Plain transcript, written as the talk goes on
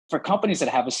for companies that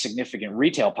have a significant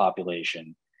retail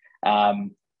population,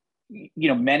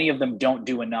 many of them don't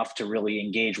do enough to really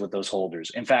engage with those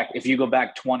holders. In fact, if you go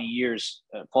back 20 years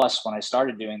plus when I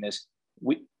started doing this,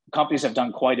 companies have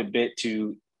done quite a bit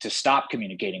to stop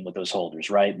communicating with those holders,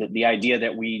 right? The idea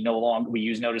that we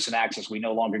use notice and access, we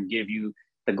no longer give you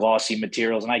the glossy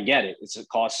materials. And I get it, it's a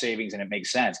cost savings and it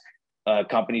makes sense.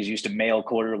 Companies used to mail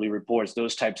quarterly reports,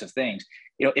 those types of things.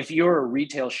 If you're a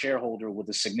retail shareholder with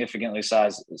a significant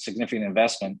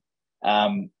investment,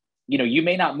 you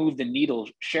may not move the needle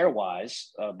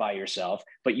share-wise by yourself,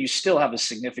 but you still have a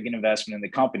significant investment in the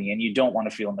company and you don't want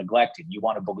to feel neglected. You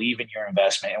want to believe in your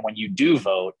investment. And when you do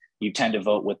vote, you tend to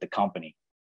vote with the company.